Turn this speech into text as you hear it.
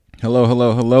Hello,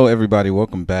 hello, hello, everybody.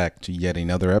 Welcome back to yet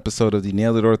another episode of the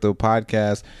Nailed It Ortho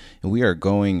podcast. And we are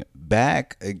going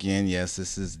back again. Yes,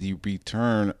 this is the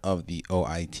return of the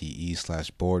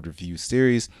OITE/board review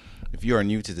series. If you are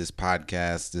new to this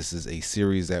podcast, this is a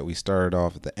series that we started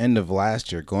off at the end of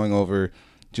last year, going over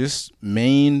just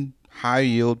main high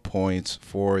yield points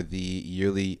for the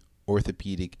yearly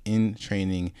orthopedic in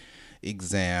training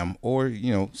exam, or,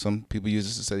 some people use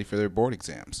this to study for their board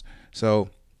exams. So,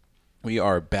 we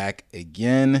are back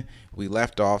again. We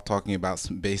left off talking about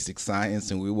some basic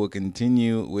science, and we will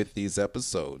continue with these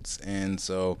episodes. And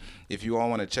so, if you all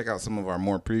want to check out some of our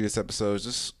more previous episodes,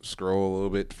 just scroll a little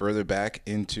bit further back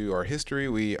into our history.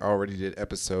 We already did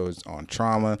episodes on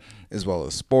trauma as well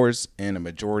as sports and a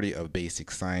majority of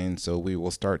basic science. So, we will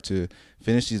start to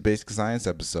finish these basic science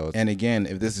episodes. And again,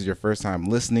 if this is your first time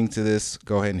listening to this,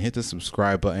 go ahead and hit the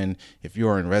subscribe button. If you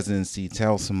are in residency,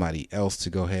 tell somebody else to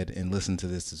go ahead and listen to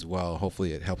this as well.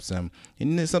 Hopefully it helps them.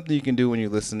 And it's something you can do when you're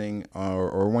listening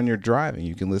or when you're driving.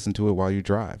 You can listen to it while you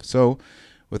drive. So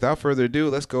without further ado,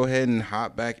 let's go ahead and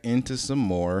hop back into some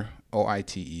more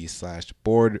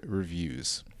OITE/board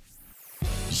reviews.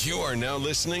 You are now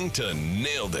listening to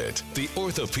Nailed It, the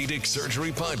Orthopedic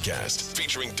Surgery Podcast,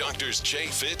 featuring Doctors Jay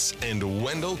Fitz and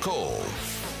Wendell Cole.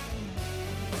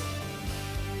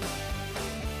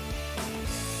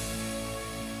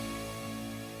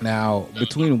 Now,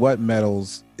 between what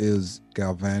metals is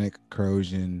galvanic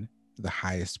corrosion the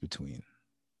highest between?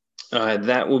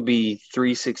 That will be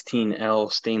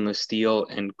 316L stainless steel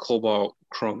and cobalt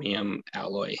chromium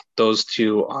alloy. Those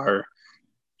two are,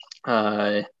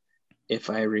 if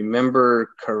I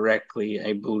remember correctly,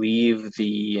 I believe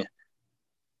the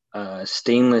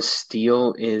stainless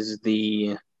steel is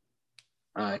the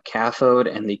cathode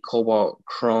and the cobalt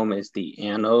chrome is the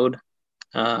anode.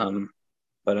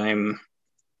 But I'm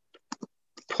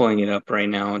pulling it up right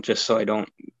now just so I don't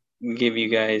give you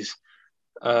guys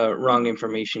wrong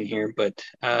information here, but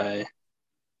I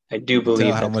do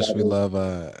believe how much we love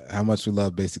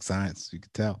basic science. You can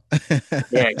tell.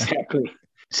 Yeah, exactly.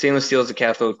 Stainless steel is the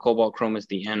cathode, cobalt chrome is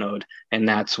the anode, and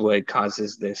that's what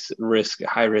causes this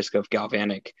high risk of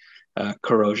galvanic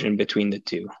corrosion between the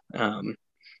two.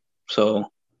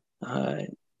 So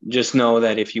just know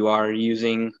that if you are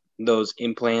using those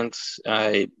implants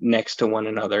next to one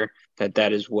another,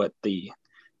 that is what the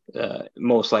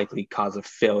most likely cause of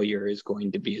failure is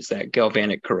going to be, is that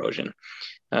galvanic corrosion.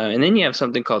 And then you have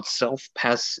something called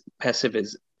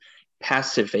passivation.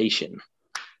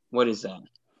 What is that?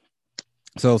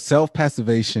 So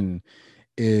self-passivation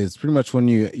is pretty much when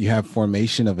you have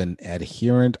formation of an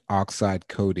adherent oxide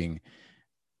coating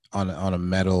on a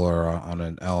metal or on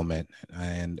an element.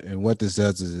 And what this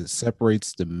does is it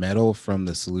separates the metal from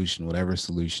the solution, whatever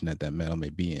solution that metal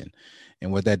may be in.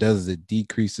 And what that does is it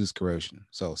decreases corrosion.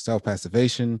 So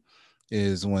self-passivation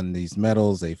is when these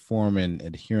metals, they form an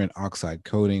adherent oxide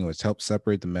coating, which helps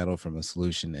separate the metal from a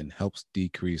solution and helps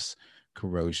decrease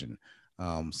corrosion.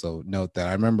 So note that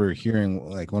I remember hearing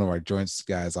like one of our joints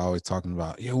guys always talking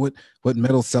about, what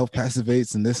metal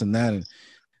self-passivates and this and that. And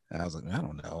I was like, I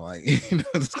don't know. Like,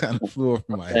 this kind of flew over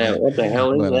my head. What the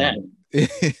hell is that?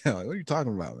 Like, what are you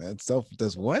talking about, man? Self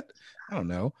does what? I don't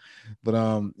know. But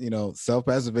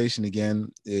self-passivation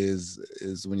again is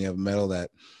when you have metal that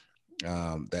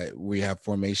we have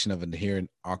formation of an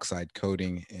adherent oxide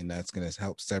coating, and that's going to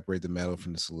help separate the metal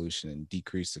from the solution and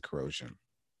decrease the corrosion.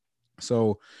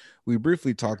 So we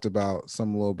briefly talked about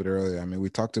some a little bit earlier. I mean, we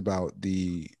talked about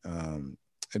the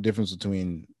difference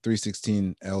between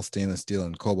 316L stainless steel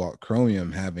and cobalt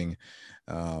chromium having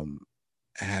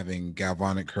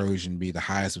galvanic corrosion be the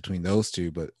highest between those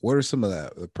two. But what are some of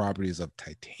the properties of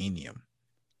titanium?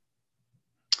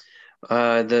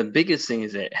 The biggest thing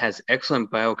is it has excellent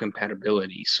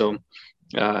biocompatibility. So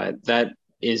that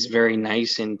is very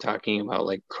nice in talking about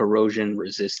like corrosion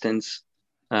resistance.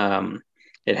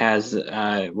 It has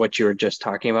what you were just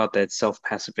talking about, that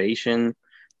self-passivation,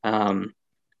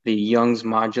 the Young's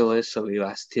modulus of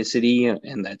elasticity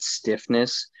and that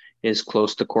stiffness is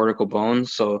close to cortical bone.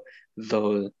 So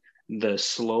the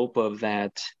slope of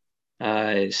that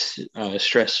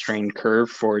stress strain curve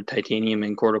for titanium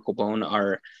and cortical bone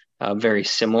are very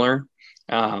similar.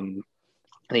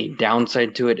 The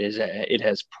downside to it is it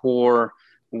has poor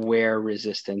wear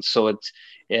resistance. So it's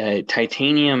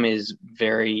titanium is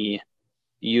very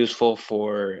useful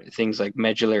for things like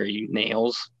medullary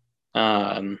nails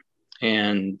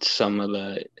and some of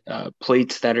the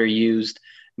plates that are used,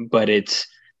 but it's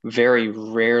very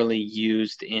rarely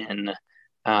used in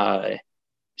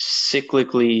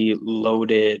cyclically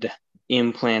loaded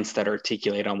implants that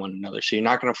articulate on one another. So you're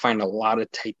not going to find a lot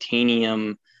of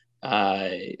titanium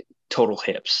total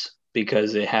hips.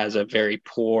 because it has a very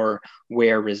poor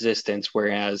wear resistance,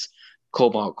 whereas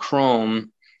cobalt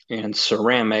chrome and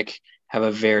ceramic have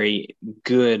a very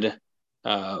good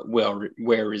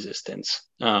wear resistance.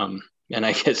 And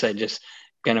I guess I just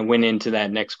kind of went into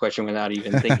that next question without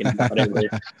even thinking about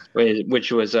it,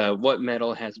 which was what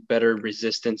metal has better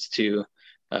resistance to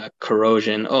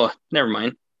corrosion? Oh, never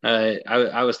mind.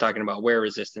 I was talking about wear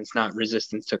resistance, not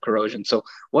resistance to corrosion. So,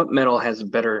 what metal has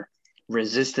better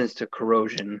resistance to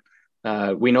corrosion?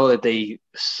 We know that they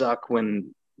suck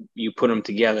when you put them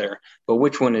together, but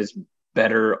which one is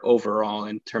better overall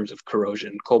in terms of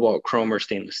corrosion? Cobalt, chrome, or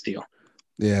stainless steel?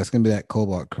 Yeah, it's gonna be that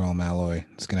cobalt chrome alloy.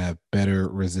 It's gonna have better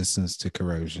resistance to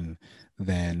corrosion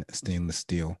than stainless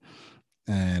steel.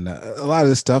 And a lot of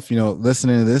this stuff,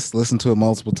 listening to this, listen to it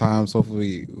multiple times.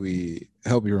 Hopefully, we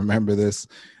help you remember this.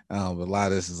 But a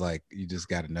lot of this is like you just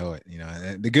got to know it.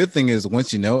 And the good thing is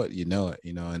once you know it, you know it.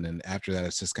 And then after that,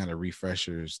 it's just kind of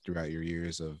refreshers throughout your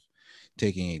years of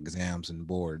taking exams and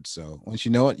boards. So once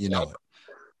you know it, you know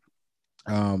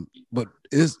it. But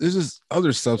is this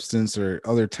other substance or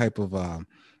other type of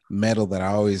metal that I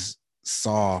always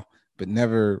saw, but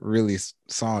never really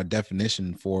saw a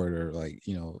definition for it,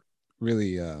 or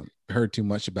really heard too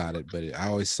much about it, but I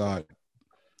always saw it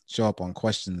show up on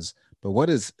questions. But what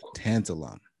is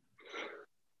tantalum?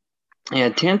 Yeah,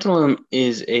 tantalum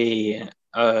is a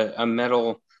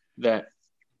metal that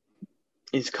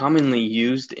is commonly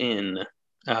used in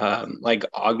like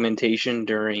augmentation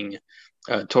during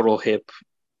total hip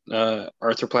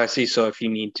arthroplasty. So if you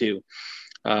need to,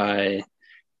 like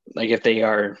if they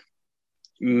are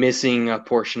missing a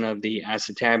portion of the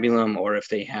acetabulum, or if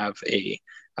they have a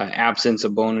absence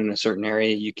of bone in a certain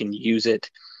area, you can use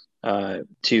it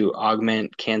to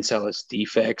augment cancellous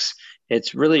defects.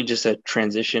 It's really just a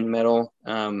transition metal.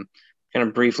 Kind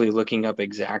of briefly looking up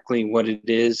exactly what it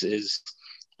is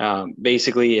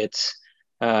basically it's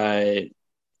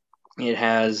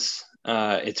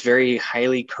very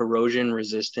highly corrosion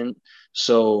resistant.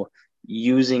 So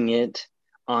using it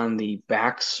on the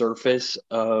back surface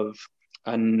of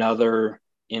another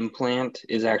implant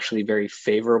is actually very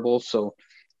favorable. So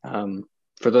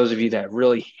for those of you that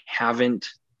really haven't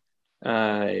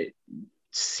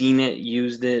seen it,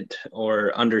 used it,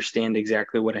 or understand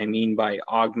exactly what I mean by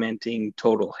augmenting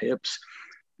total hips,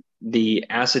 the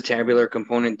acetabular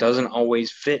component doesn't always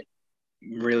fit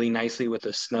really nicely with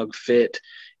a snug fit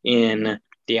in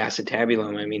the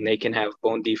acetabulum. I mean, they can have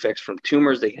bone defects from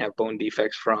tumors, they can have bone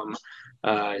defects from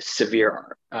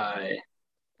severe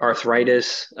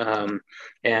arthritis,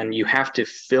 and you have to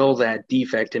fill that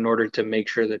defect in order to make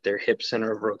sure that their hip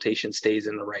center of rotation stays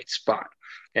in the right spot.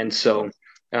 And so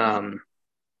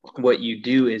what you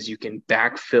do is you can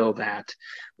backfill that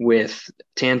with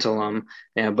tantalum,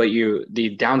 but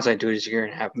the downside to it is you're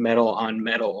going to have metal on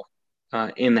metal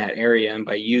in that area. And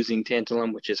by using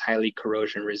tantalum, which is highly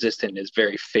corrosion resistant, is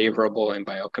very favorable and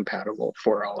biocompatible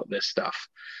for all of this stuff.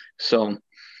 So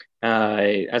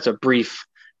as a brief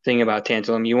thing about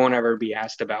tantalum, you won't ever be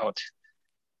asked about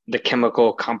the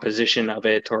chemical composition of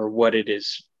it or what it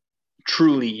is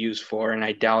truly used for. And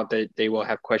I doubt that they will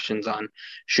have questions on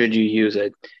should you use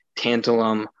a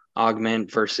tantalum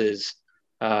augment versus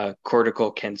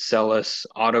cortical cancellous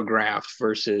autograft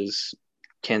versus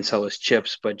cancellous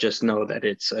chips, but just know that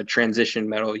it's a transition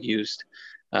metal used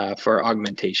for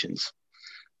augmentations.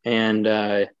 And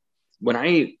when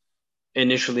I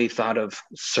initially thought of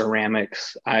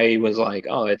ceramics, I was like,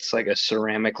 oh, it's like a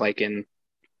ceramic like in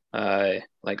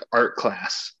like art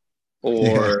class,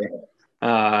 or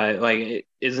like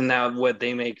isn't that what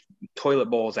they make toilet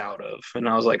bowls out of? And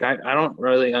I was like, I don't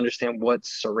really understand what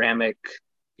ceramic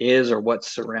is or what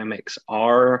ceramics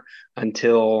are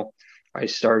until I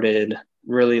started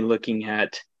really looking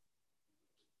at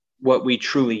what we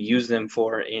truly use them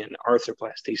for in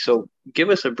arthroplasty. So give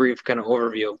us a brief kind of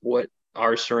overview of what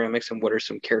are ceramics and what are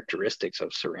some characteristics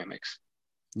of ceramics.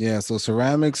 Yeah, so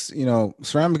ceramics,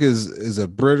 ceramic is a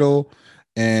brittle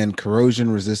and corrosion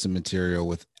resistant material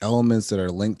with elements that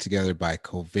are linked together by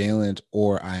covalent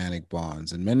or ionic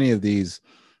bonds. And many of these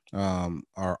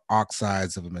are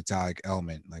oxides of a metallic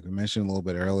element. Like we mentioned a little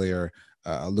bit earlier,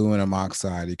 aluminum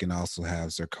oxide, you can also have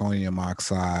zirconium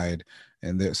oxide.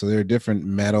 And so there are different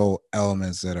metal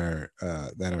elements that are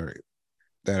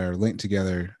linked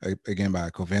together again by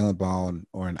a covalent bond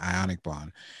or an ionic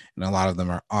bond, and a lot of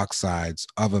them are oxides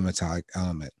of a metallic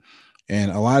element.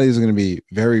 And a lot of these are going to be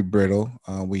very brittle.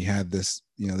 We had this,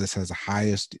 this has the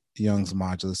highest Young's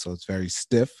modulus, so it's very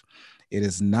stiff. It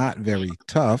is not very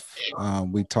tough.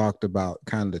 We talked about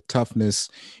kind of the toughness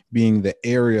being the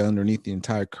area underneath the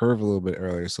entire curve a little bit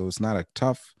earlier. So it's not a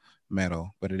tough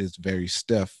metal, but it is very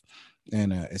stiff.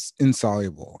 and it's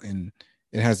insoluble, and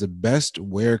it has the best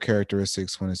wear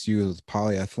characteristics when it's used with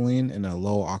polyethylene and a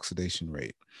low oxidation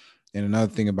rate. And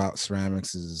another thing about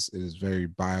ceramics is it is very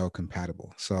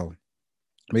biocompatible. So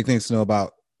big things to know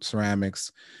about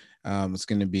ceramics. It's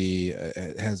going to be,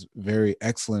 it has very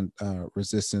excellent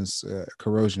resistance,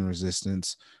 corrosion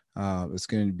resistance. It's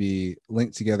going to be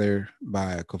linked together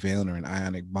by a covalent or an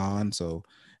ionic bond. So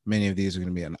many of these are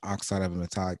going to be an oxide of a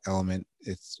metallic element.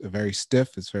 It's very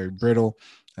stiff, it's very brittle,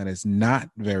 and it's not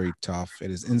very tough.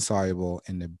 It is insoluble,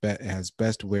 and it has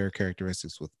best wear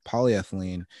characteristics with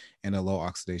polyethylene and a low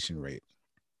oxidation rate.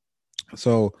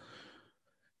 So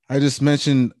I just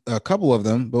mentioned a couple of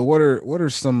them, but what are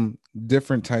some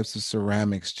different types of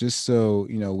ceramics, just so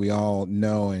we all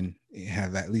know and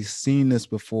have at least seen this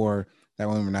before, that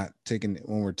when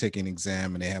we're taking an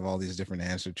exam and they have all these different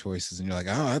answer choices and you're like,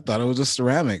 oh, I thought it was just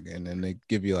ceramic, and then they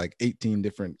give you like 18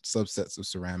 different subsets of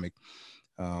ceramic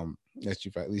that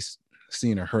you've at least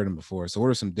seen or heard them before. So what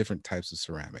are some different types of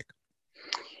ceramic?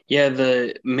 Yeah,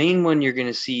 the main one you're going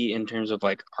to see in terms of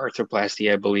like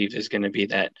arthroplasty, I believe, is going to be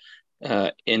that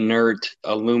inert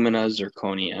alumina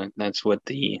zirconia. That's what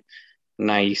the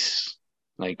nice,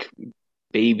 like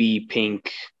baby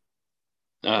pink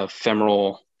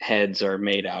femoral heads are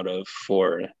made out of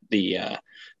for the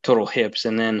total hips.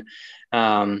 And then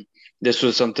this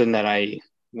was something that I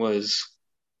was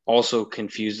also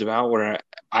confused about, where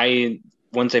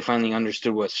once I finally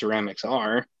understood what ceramics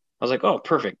are, I was like, oh,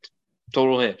 perfect.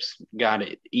 Total hips, got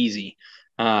it, easy.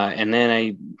 And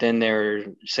then they're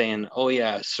saying, oh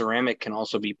yeah, ceramic can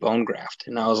also be bone graft,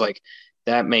 and I was like,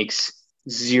 that makes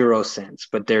zero sense.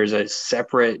 But there's a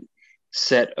separate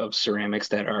set of ceramics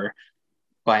that are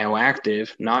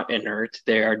bioactive, not inert.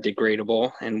 They are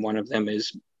degradable, and one of them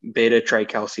is beta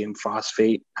tricalcium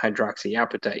phosphate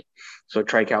hydroxyapatite. So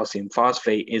tricalcium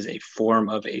phosphate is a form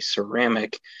of a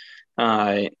ceramic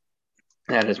uh,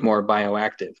 that is more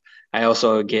bioactive. I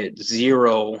also get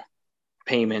zero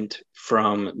payment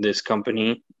from this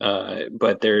company,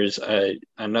 but there's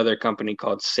another company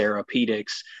called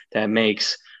Cerapedics that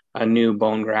makes a new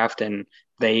bone graft, and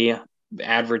they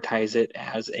advertise it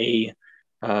as a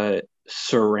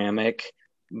ceramic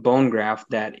bone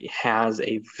graft that has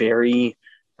a very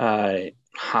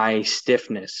high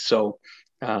stiffness. So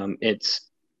it's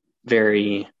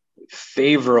very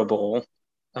favorable,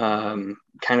 kind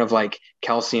of like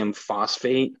calcium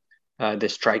phosphate,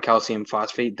 this tricalcium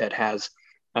phosphate that has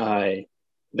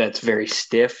that's very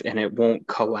stiff and it won't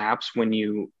collapse when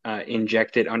you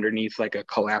inject it underneath like a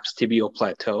collapsed tibial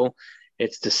plateau.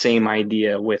 It's the same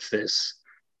idea with this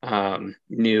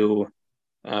new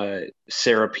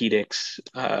Cerapedics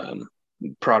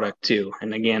product too.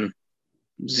 And again,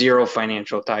 zero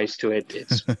financial ties to it.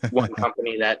 It's one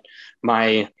company that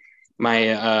my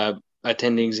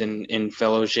attendings in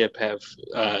fellowship have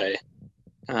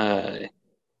uh,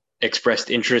 expressed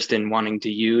interest in wanting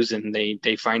to use, and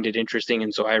they find it interesting,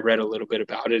 and so I read a little bit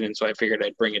about it, and so I figured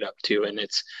I'd bring it up too. And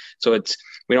it's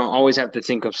we don't always have to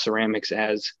think of ceramics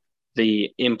as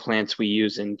the implants we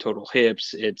use in total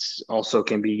hips. It's also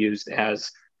can be used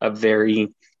as a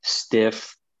very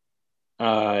stiff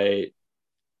uh,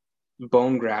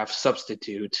 bone graft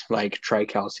substitute like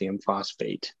tricalcium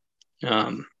phosphate.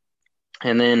 And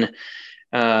then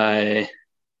uh,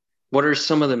 what are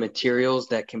some of the materials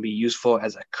that can be useful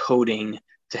as a coating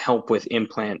to help with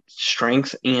implant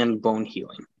strength and bone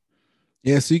healing?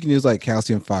 Yeah, so you can use like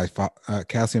calcium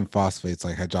phosphates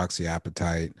like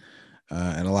hydroxyapatite,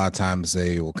 and a lot of times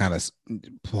they will kind of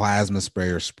plasma spray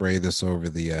or spray this over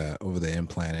the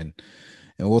implant,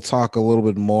 and we'll talk a little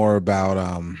bit more about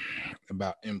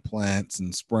implants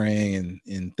and spraying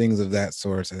and things of that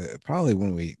sort. Probably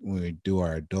when we do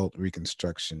our adult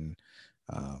reconstruction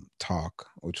talk,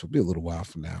 which will be a little while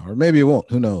from now, or maybe it won't.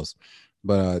 Who knows?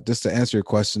 But just to answer your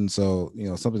question, so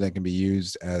something that can be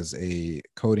used as a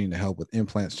coating to help with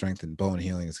implant strength and bone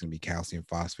healing is going to be calcium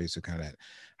phosphate, so kind of that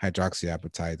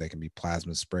hydroxyapatite that can be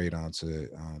plasma sprayed onto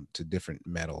to different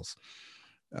metals.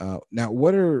 Now,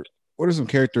 what are some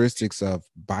characteristics of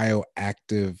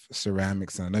bioactive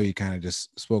ceramics? And I know you kind of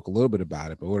just spoke a little bit about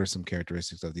it, but what are some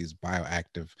characteristics of these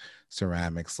bioactive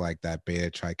ceramics like that beta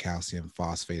tricalcium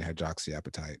phosphate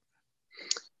hydroxyapatite?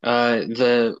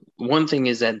 The one thing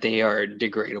is that they are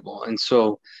degradable, and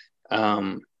so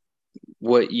um,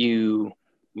 what you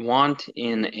want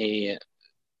in a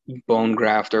bone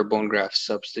graft or bone graft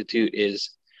substitute is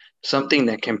something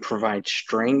that can provide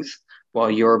strength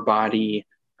while your body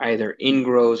either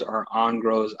ingrows or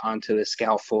ongrows onto the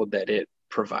scaffold that it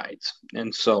provides.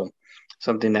 And so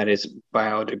something that is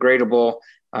biodegradable,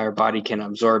 our body can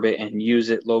absorb it and use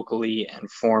it locally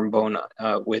and form bone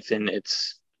within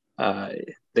its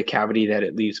the cavity that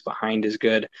it leaves behind is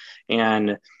good.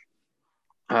 And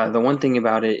the one thing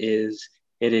about it is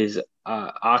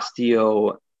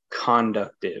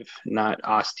osteoconductive, not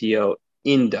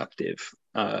osteoinductive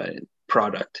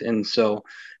product. And so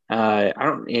I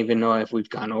don't even know if we've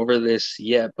gone over this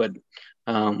yet, but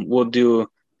we'll do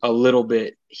a little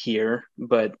bit here.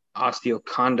 But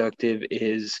osteoconductive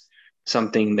is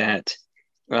something that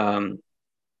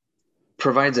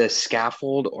provides a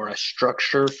scaffold or a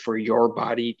structure for your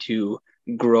body to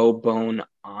grow bone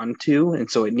onto. And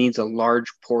so it needs a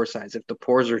large pore size. If the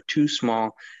pores are too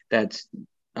small, that's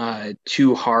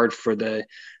too hard for the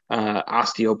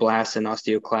osteoblasts and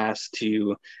osteoclasts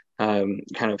to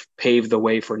kind of pave the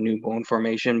way for new bone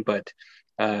formation. But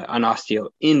an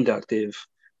osteoinductive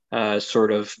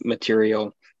sort of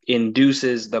material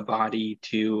induces the body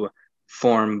to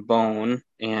form bone,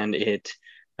 and it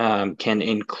can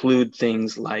include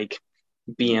things like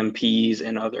BMPs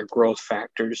and other growth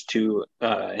factors to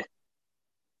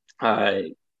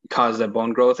cause the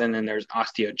bone growth. And then there's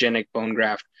osteogenic bone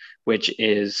graft, which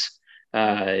is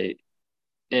it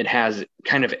has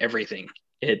kind of everything.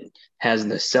 It has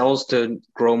the cells to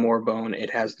grow more bone. It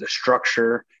has the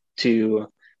structure to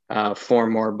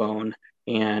form more bone,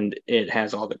 and it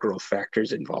has all the growth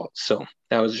factors involved. So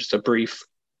that was just a brief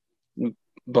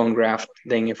bone graft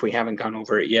thing. If we haven't gone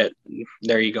over it yet,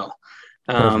 there you go.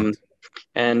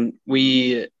 And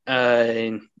we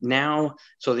now,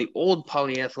 so the old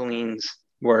polyethylenes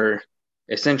were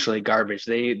essentially garbage.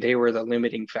 They were the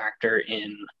limiting factor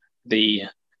in the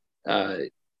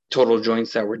total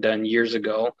joints that were done years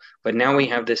ago. But now we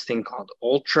have this thing called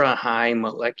ultra high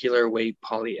molecular weight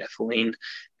polyethylene.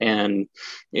 And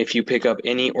if you pick up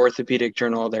any orthopedic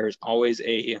journal, there's always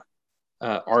a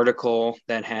article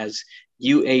that has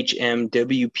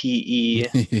UHMWPE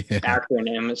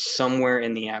acronym somewhere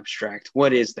in the abstract.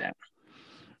 What is that?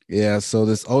 Yeah, so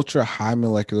this ultra high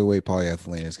molecular weight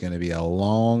polyethylene is going to be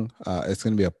it's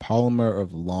going to be a polymer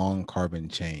of long carbon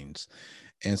chains.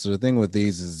 And so the thing with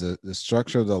these is the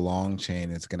structure of the long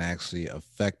chain is going to actually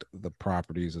affect the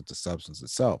properties of the substance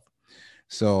itself.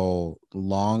 So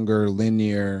longer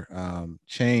linear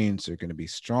chains are going to be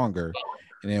stronger.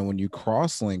 And then when you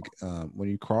cross-link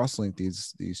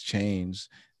these chains,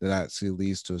 that actually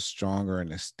leads to a stronger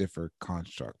and a stiffer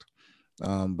construct.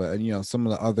 But some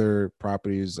of the other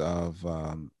properties of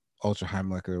ultra high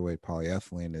molecular weight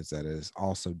polyethylene is that it is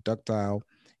also ductile,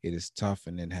 it is tough,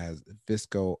 and it has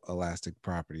viscoelastic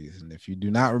properties. And if you do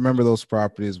not remember those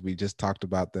properties, we just talked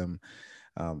about them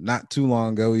not too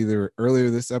long ago, either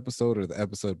earlier this episode or the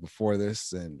episode before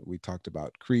this, and we talked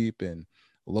about creep and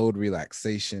load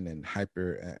relaxation and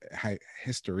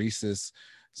hysteresis.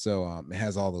 So it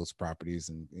has all those properties,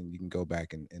 and you can go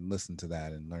back and listen to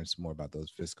that and learn some more about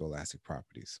those viscoelastic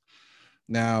properties.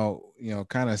 Now,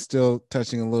 kind of still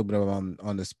touching a little bit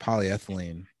on this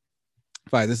polyethylene.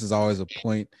 This is always a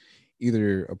point,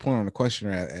 either a point on a question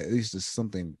or at least it's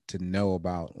something to know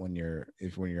about when you're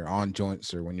on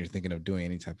joints or when you're thinking of doing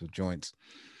any type of joints.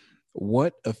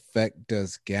 What effect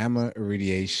does gamma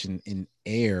irradiation in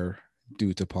air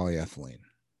do to polyethylene?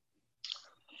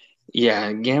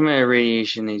 Yeah, gamma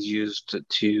irradiation is used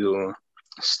to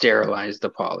sterilize the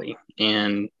poly.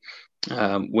 And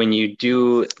when you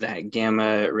do that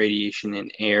gamma radiation in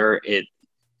air, it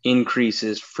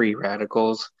increases free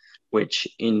radicals, which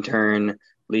in turn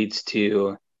leads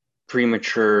to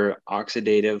premature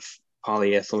oxidative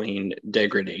polyethylene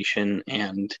degradation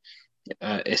and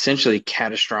essentially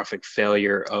catastrophic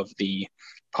failure of the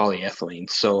polyethylene.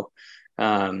 So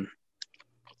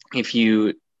if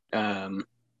you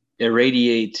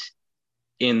irradiate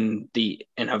in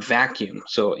a vacuum,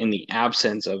 so in the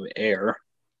absence of air,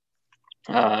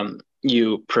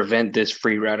 you prevent this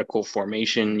free radical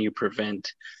formation, you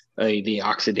prevent the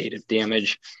oxidative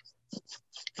damage,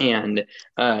 and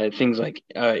things like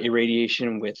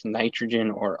irradiation with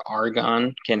nitrogen or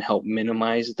argon can help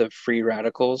minimize the free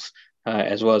radicals,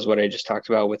 as well as what I just talked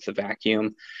about with the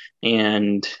vacuum.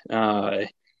 And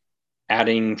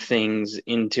adding things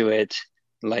into it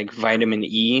like vitamin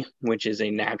E, which is a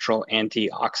natural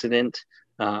antioxidant,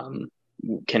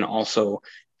 can also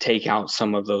take out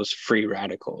some of those free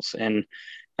radicals. And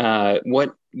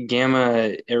what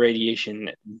gamma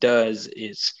irradiation does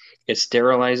is it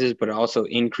sterilizes, but it also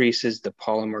increases the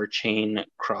polymer chain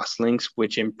crosslinks,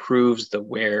 which improves the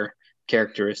wear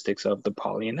characteristics of the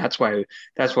poly. And that's why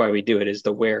we do it, is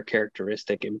the wear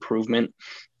characteristic improvement.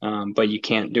 But you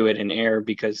can't do it in air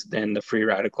because then the free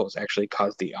radicals actually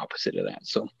cause the opposite of that.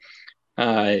 So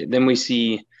then we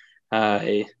see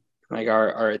like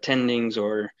our attendings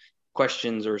or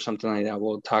questions or something like that.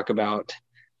 We'll talk about,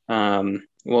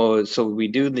 so we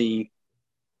do the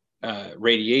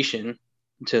radiation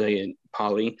to the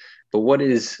poly, but what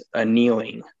is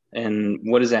annealing and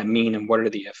what does that mean? And what are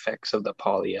the effects of the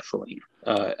polyethylene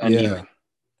Yeah. annealing?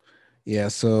 Yeah,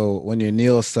 so when you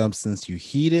anneal a substance, you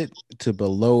heat it to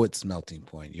below its melting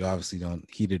point. You obviously don't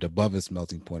heat it above its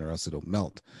melting point, or else it'll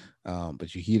melt.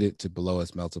 But you heat it to below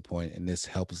its melting point, and this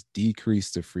helps decrease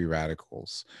the free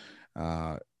radicals.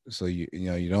 Uh, so you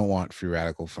don't want free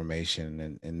radical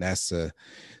formation, and that's the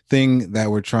thing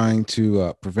that we're trying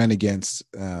to prevent against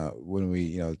when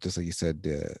we, just like you said,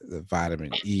 the vitamin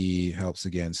E helps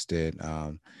against it.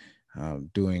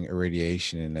 Doing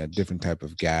irradiation in a different type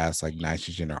of gas like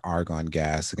nitrogen or argon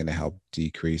gas are going to help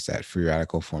decrease that free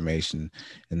radical formation.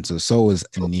 And so is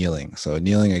annealing. So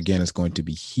annealing, again, is going to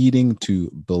be heating to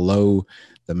below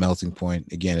the melting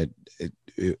point. Again, it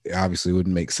obviously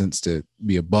wouldn't make sense to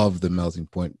be above the melting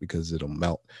point because it'll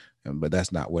melt, but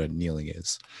that's not what annealing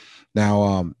is.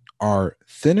 Now, are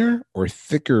thinner or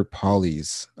thicker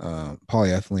polyethylene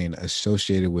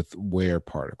associated with wear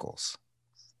particles?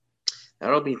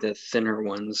 That'll be the thinner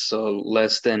ones. So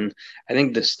less than, I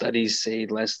think the studies say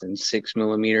less than 6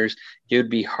 millimeters. You'd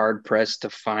be hard pressed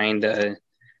to find a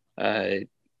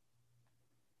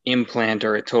implant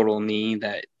or a total knee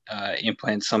that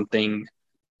implants something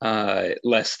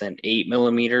less than 8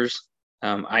 millimeters.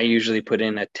 I usually put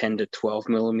in a 10 to 12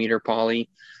 millimeter poly.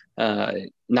 Uh,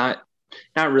 not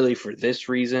not really for this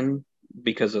reason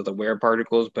because of the wear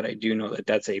particles, but I do know that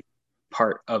that's a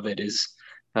part of it is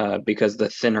because the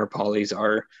thinner polys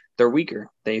they're weaker.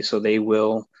 They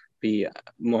will be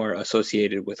more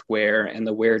associated with wear, and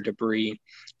the wear debris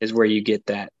is where you get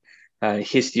that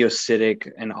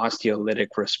histiocytic and osteolytic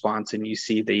response, and you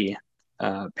see the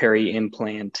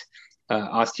peri-implant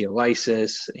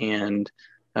osteolysis and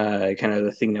kind of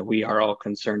the thing that we are all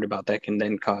concerned about that can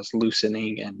then cause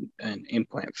loosening and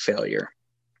implant failure.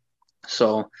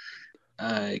 So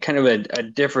kind of a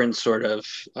different sort of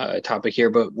topic here,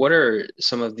 but what are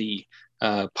some of the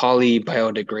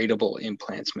polybiodegradable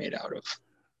implants made out of?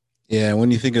 Yeah, when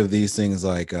you think of these things,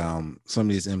 like some of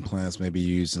these implants may be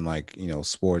used in, like,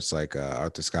 sports, like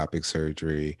arthroscopic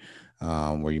surgery,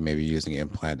 where you may be using an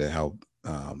implant to help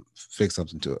fix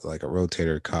something to it, like a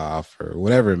rotator cuff or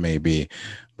whatever it may be.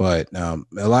 But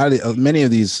many of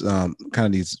these kind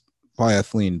of these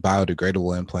polyethylene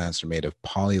biodegradable implants are made of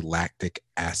polylactic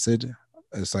acid.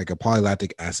 It's like a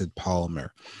polylactic acid polymer.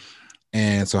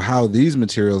 And so how these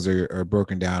materials are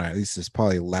broken down, at least this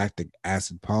polylactic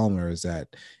acid polymer, is that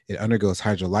it undergoes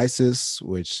hydrolysis,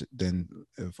 which then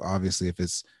if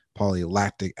it's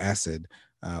polylactic acid,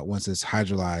 once it's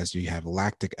hydrolyzed, you have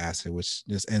lactic acid, which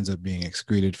just ends up being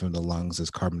excreted from the lungs as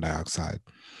carbon dioxide.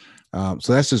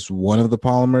 So that's just one of the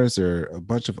polymers. There are a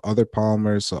bunch of other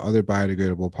polymers. So other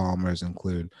biodegradable polymers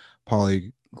include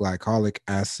polyglycolic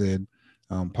acid,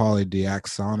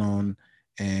 polydeoxanone,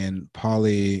 and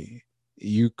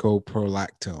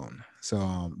polyyucoprolactone.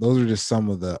 So those are just some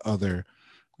of the other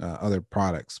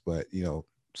products. But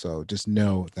so just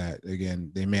know that,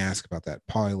 again, they may ask about that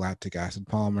polylactic acid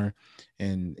polymer,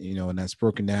 and and that's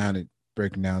breaking down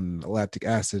the lactic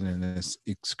acid, and it's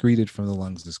excreted from the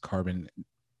lungs as carbon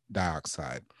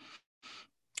dioxide.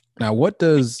 Now, what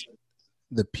does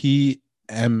the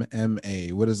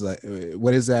PMMA? What is that?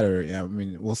 What is that? Or, I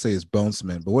mean, we'll say it's bone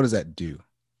cement, but what does that do?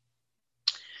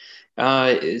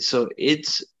 So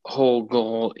its whole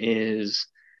goal is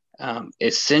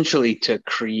essentially to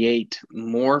create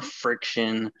more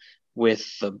friction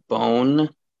with the bone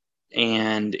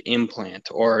and implant,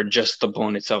 or just the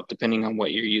bone itself, depending on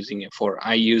what you're using it for.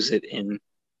 I use it in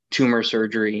tumor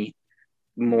surgery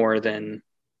more than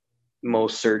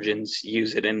most surgeons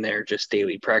use it in their just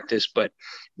daily practice. But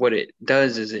what it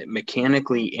does is it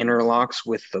mechanically interlocks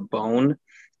with the bone,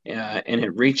 and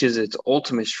it reaches its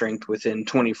ultimate strength within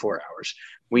 24 hours.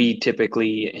 We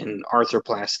typically, in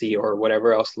arthroplasty or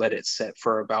whatever else, let it set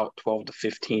for about 12 to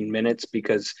 15 minutes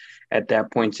because at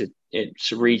that point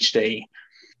it's reached a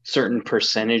certain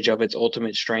percentage of its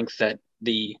ultimate strength that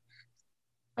the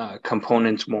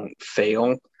components won't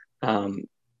fail.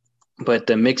 But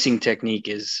the mixing technique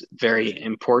is very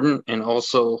important, and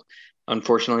also,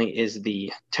 unfortunately, is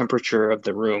the temperature of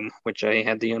the room, which I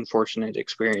had the unfortunate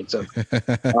experience of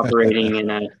operating in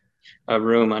a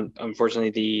room.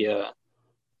 Unfortunately, the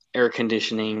air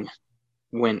conditioning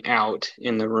went out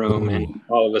in the room, Ooh, and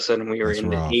all of a sudden we were that's in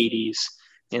the rough. 80s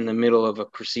in the middle of a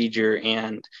procedure,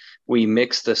 and we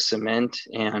mixed the cement,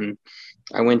 and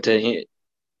I went to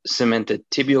cement the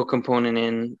tibial component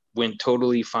in, went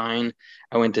totally fine.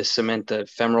 I went to cement the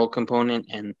femoral component,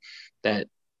 and that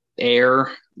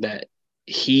that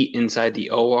heat inside the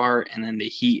OR and then the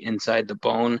heat inside the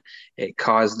bone, it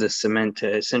caused the cement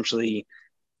to essentially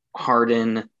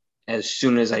harden as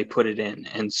soon as I put it in.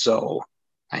 And so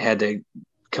I had to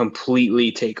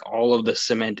completely take all of the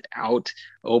cement out,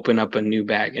 open up a new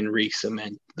bag, and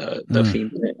re-cement the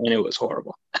femur, and it was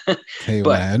horrible. Hey,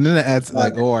 But man. And then it adds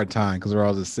like our time because we're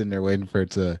all just sitting there waiting for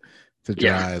it to dry.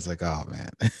 yeah, It's like, oh man.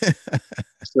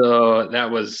 so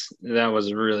that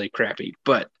was really crappy.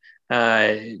 But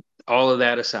all of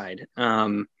that aside,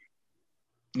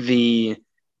 the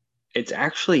it's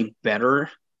actually better.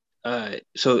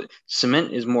 So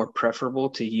cement is more preferable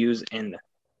to use in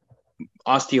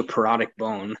osteoporotic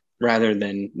bone rather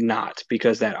than not,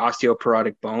 because that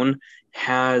osteoporotic bone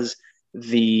has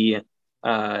the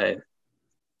kind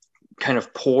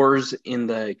of pores in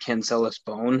the cancellous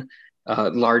bone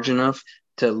large enough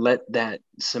to let that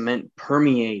cement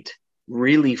permeate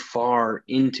really far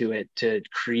into it to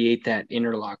create that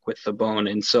interlock with the bone.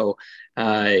 And so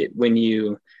when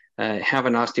you have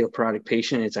an osteoporotic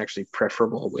patient, it's actually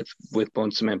preferable with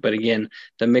bone cement. But again,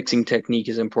 the mixing technique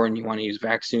is important. You want to use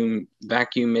vacuum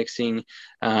mixing.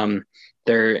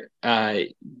 The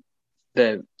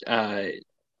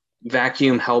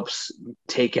vacuum helps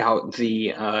take out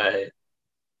the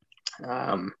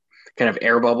kind of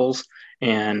air bubbles,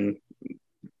 and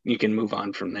you can move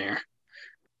on from there.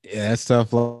 Yeah, that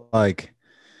stuff like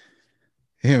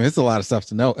it's a lot of stuff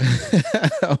to know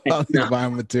about these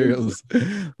biomaterials.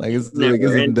 Like it's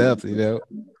in depth,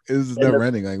 it's never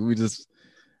ending. Like we just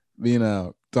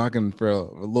being talking for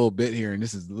a little bit here, and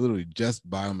this is literally just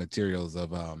biomaterials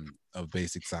of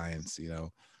basic science.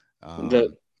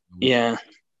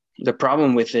 The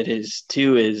problem with it is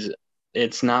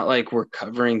it's not like we're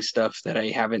covering stuff that I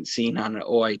haven't seen on an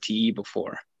OITE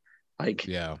before.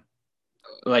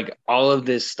 Like all of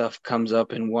this stuff comes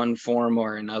up in one form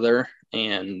or another.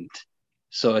 And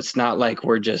so it's not like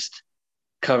we're just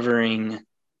covering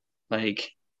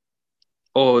like,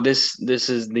 oh, this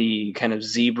is the kind of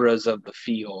zebras of the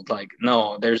field. Like,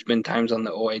 no, there's been times on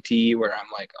the OITE where I'm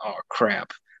like, oh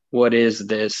crap, what is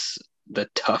this, the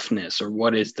toughness, or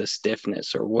what is the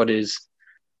stiffness, or what is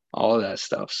all of that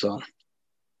stuff. So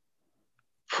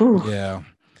yeah,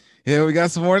 we got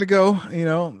some more to go.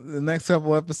 The next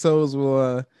couple episodes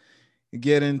we'll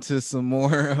get into some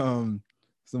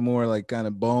more like kind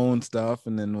of bone stuff,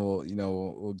 and then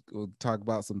we'll talk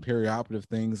about some perioperative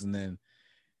things, and then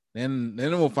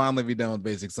we'll finally be done with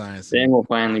basic science. Then we'll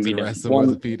finally be done. Rest of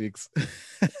orthopedics.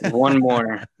 One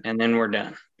more, and then we're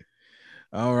done.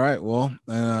 All right. Well,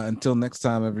 until next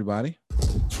time, everybody.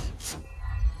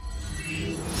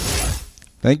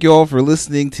 Thank you all for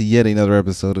listening to yet another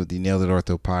episode of the Nailed It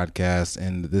Ortho podcast.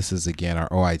 And this is, again, our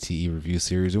OITE review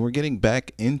series. And we're getting back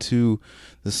into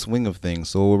the swing of things.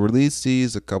 So we'll release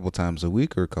these a couple times a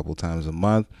week or a couple times a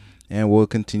month. And we'll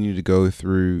continue to go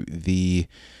through the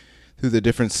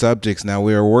different subjects. Now,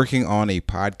 we are working on a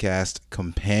podcast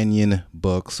companion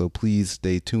book. So please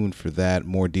stay tuned for that.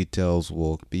 More details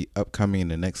will be upcoming in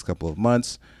the next couple of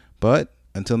months. But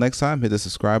until next time, hit the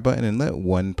subscribe button and let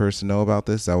one person know about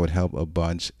this. That would help a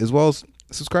bunch. As well as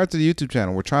subscribe to the YouTube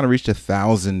channel. We're trying to reach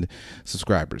 1,000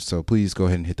 subscribers. So please go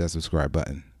ahead and hit that subscribe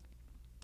button.